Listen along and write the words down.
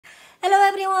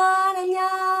everyone.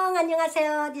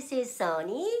 안녕하세요. This is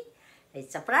Sunny.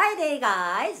 It's a Friday,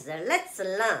 guys. Let's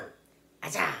learn.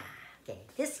 아자. Okay,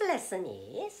 this lesson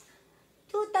is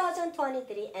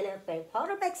 2023 NFL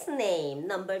quarterback's name,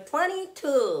 number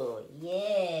 22.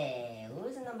 Yeah,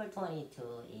 who's number 22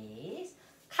 is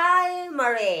Kyle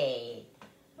Murray.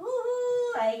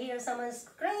 Woohoo! I hear someone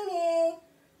screaming.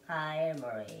 Kyle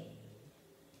Murray.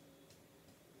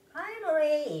 Kyle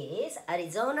Murray is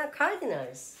Arizona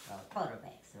Cardinals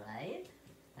quarterbacks, right?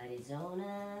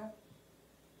 Arizona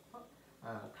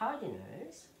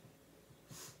Cardinals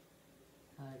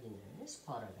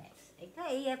quarterbacks.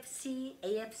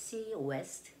 AFC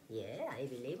West. Yeah, I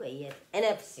believe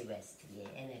NFC West. Yeah,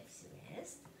 NFC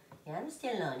West. Yeah, I'm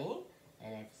still learning.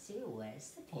 NFC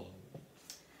West team.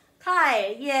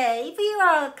 Kyle, yeah, if you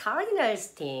are a Cardinals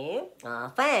team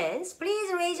fans,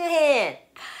 please raise your hand.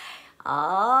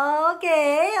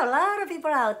 Okay, a lot of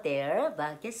people out there,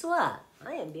 but guess what?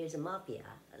 I am Bears Mafia.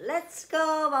 Let's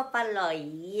go, Buffalo,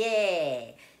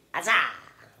 yeah! Aza!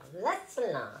 Let's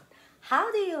learn.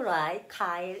 How do you write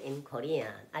Kyle in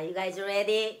Korean? Are you guys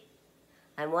ready?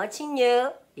 I'm watching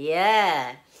you.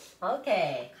 Yeah.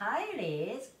 Okay, Kyle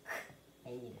is K.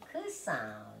 I need a K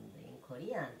sound in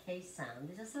Korean, K sound,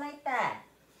 just like that.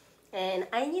 And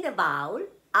I need a vowel,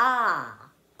 A.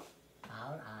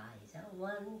 Vowel A is a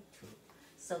 1, 2.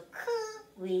 So K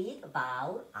with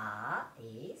vowel A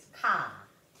is Ka.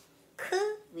 K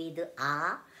with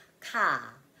A, Ka.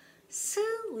 S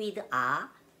with A,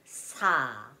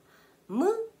 Sa. M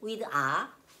with A,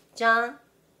 Ja.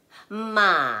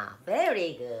 Ma.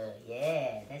 Very good.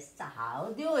 Yeah, that's how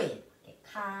you do it. Okay,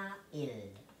 Kyle.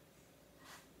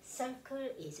 Circle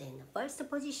is in the first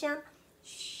position.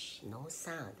 Shh, no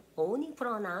sound. Only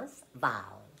pronounce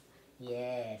vowel.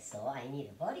 Yeah, so I need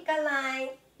a vertical line.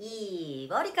 E.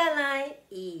 Vertical line.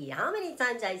 E. How many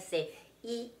times I say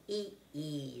E, E,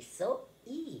 E? So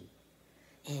E.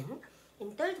 And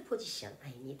in third position,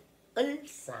 I need L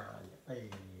sound. L.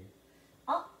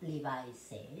 Oh, Levi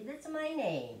said, that's my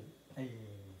name. L.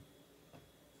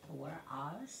 Or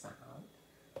R sound.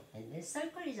 And the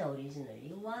circle is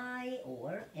originally Y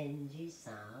or NG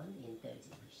sound in third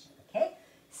position. Okay?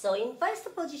 So in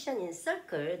first position in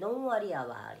circle, don't worry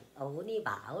about it. Only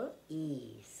vowel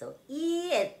E. So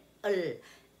E and L.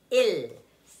 Il.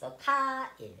 So Kyle.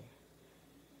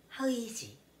 How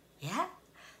easy? Yeah?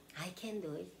 I can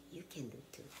do it. You can do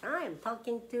it too. I am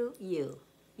talking to you.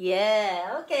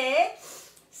 Yeah, okay.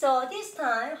 So this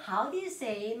time, how do you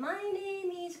say, my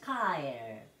name is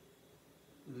Kyle?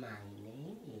 My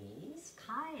name is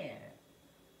Kyle.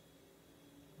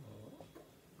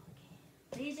 Okay.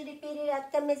 Please repeat it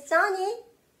after me, Sonny.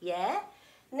 Yeah.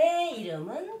 내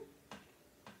이름은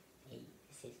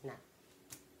This is not.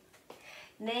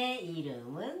 내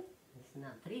이름은 This is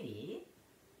not pretty.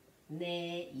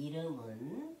 내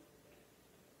이름은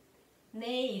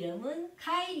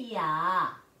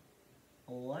카일이야.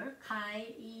 Or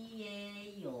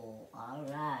카일이에요.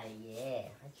 Alright, yeah.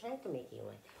 I try to make it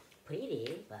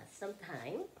pretty, but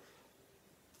sometimes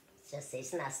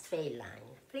it's not straight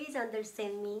line. Please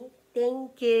understand me.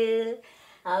 Thank you.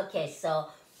 Okay, so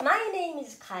my name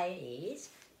is Kyle is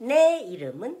내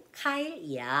이름은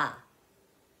카일이야.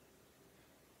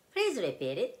 Please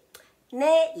repeat it.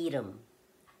 내 이름.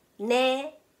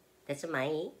 내, that's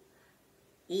my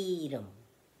이름.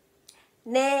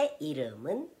 내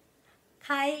이름은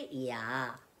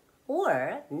카일이야.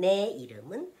 Or 내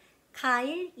이름은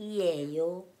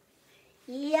카일이에요.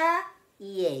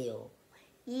 이야이에요.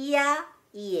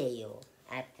 이야이에요.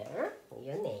 After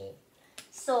your name.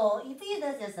 So if you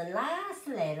do just the last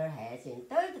letter has in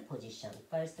third position,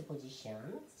 first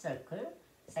position, circle,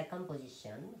 second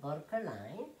position, vertical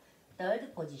line,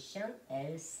 third position,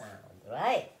 L sound,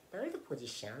 right? Third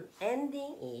position,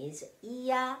 ending is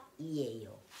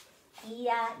이야이에요.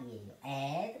 이야이에요.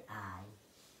 Add I.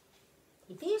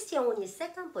 If you see only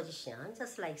second position,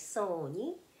 just like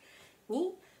Sony,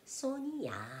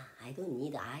 Sony야. I don't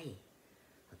need I.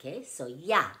 Okay, so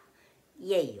야,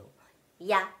 예요,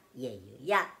 야, 예요,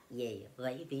 야, 예요.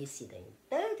 But if you see the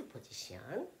third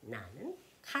position, 나는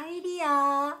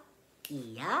카일이야.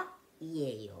 이야,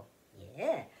 이예요.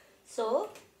 Yeah. So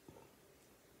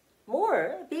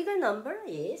more bigger number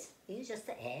is you just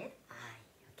add I.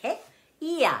 Okay,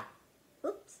 이야.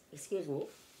 Oops, excuse me.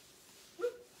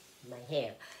 My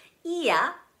hair.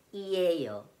 이야,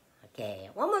 이예요. Okay,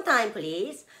 one more time,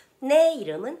 please. 내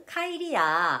이름은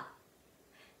카일이야.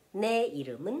 내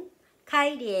이름은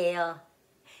카일이에요.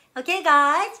 Okay,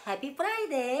 guys, happy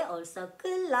Friday. Also,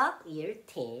 good luck with your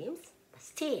teams. But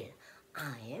still,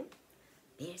 I am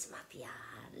Bears Mafia.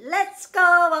 Let's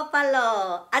go,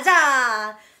 Buffalo.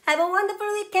 아자! Have a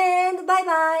wonderful weekend. and bye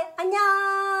bye. 안녕.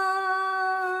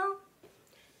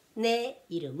 내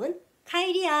이름은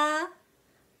카일이야.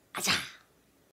 아자.